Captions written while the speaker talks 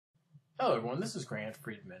Hello everyone, this is Grant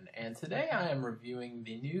Friedman, and today I am reviewing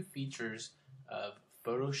the new features of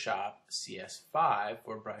Photoshop CS5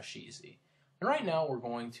 for Brush Easy. And right now we're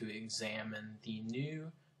going to examine the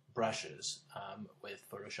new brushes with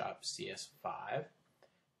Photoshop CS5.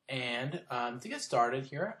 And to get started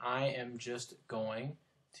here, I am just going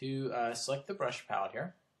to select the brush palette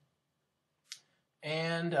here.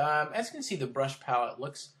 And as you can see, the brush palette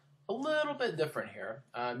looks a little bit different here.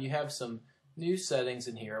 You have some new settings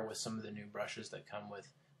in here with some of the new brushes that come with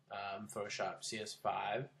Photoshop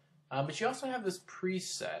CS5, but you also have this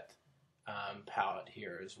preset palette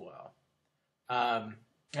here as well. Now,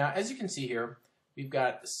 as you can see here, we've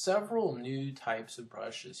got several new types of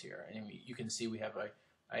brushes here, and you can see we have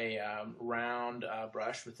a round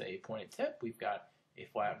brush with a pointed tip. We've got a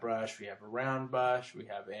flat brush, we have a round brush, we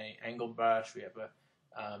have an angled brush, we have a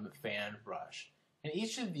fan brush, and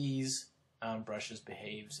each of these brushes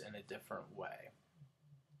behaves in a different way.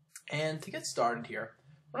 And to get started here,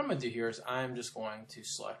 what I'm going to do here is I'm just going to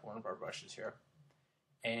select one of our brushes here,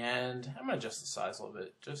 and I'm going to adjust the size a little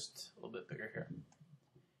bit, just a little bit bigger here.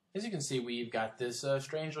 As you can see, we've got this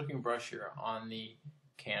strange looking brush here on the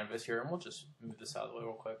canvas here, and we'll just move this out of the way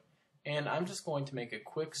real quick. And I'm just going to make a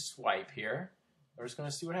quick swipe here. We're just going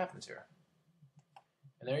to see what happens here.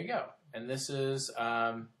 And there you go. And this is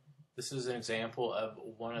an example of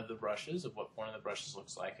one of the brushes, of what one of the brushes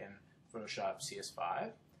looks like in Photoshop CS5.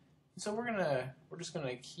 And so we're just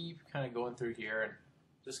gonna keep kind of going through here and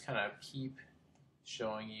just kind of keep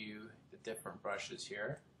showing you the different brushes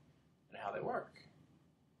here and how they work.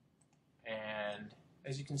 And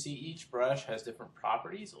as you can see, each brush has different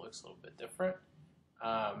properties. It looks a little bit different.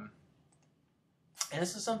 And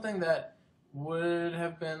this is something that would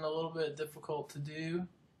have been a little bit difficult to do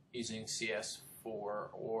using CS4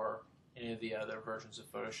 or any of the other versions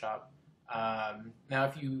of Photoshop.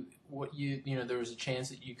 Now, if there was a chance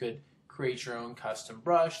that you could create your own custom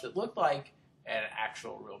brush that looked like an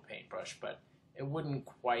actual real paintbrush, but it wouldn't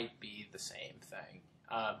quite be the same thing.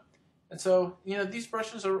 And so, these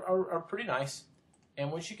brushes are pretty nice.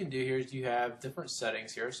 And what you can do here is you have different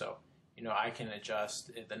settings here. So, I can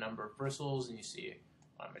adjust the number of bristles, and you see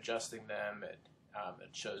when I'm adjusting them, it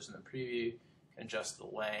shows in the preview. You can adjust the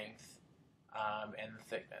length and the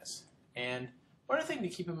thickness. And one other thing to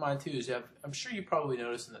keep in mind too is I'm sure you probably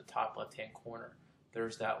noticed in the top left-hand corner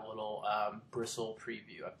there's that little bristle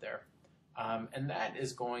preview up there, and that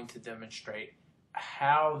is going to demonstrate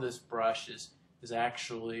how this brush is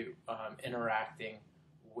actually interacting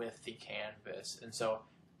with the canvas. And so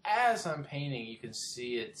as I'm painting, you can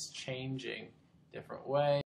see it's changing different ways.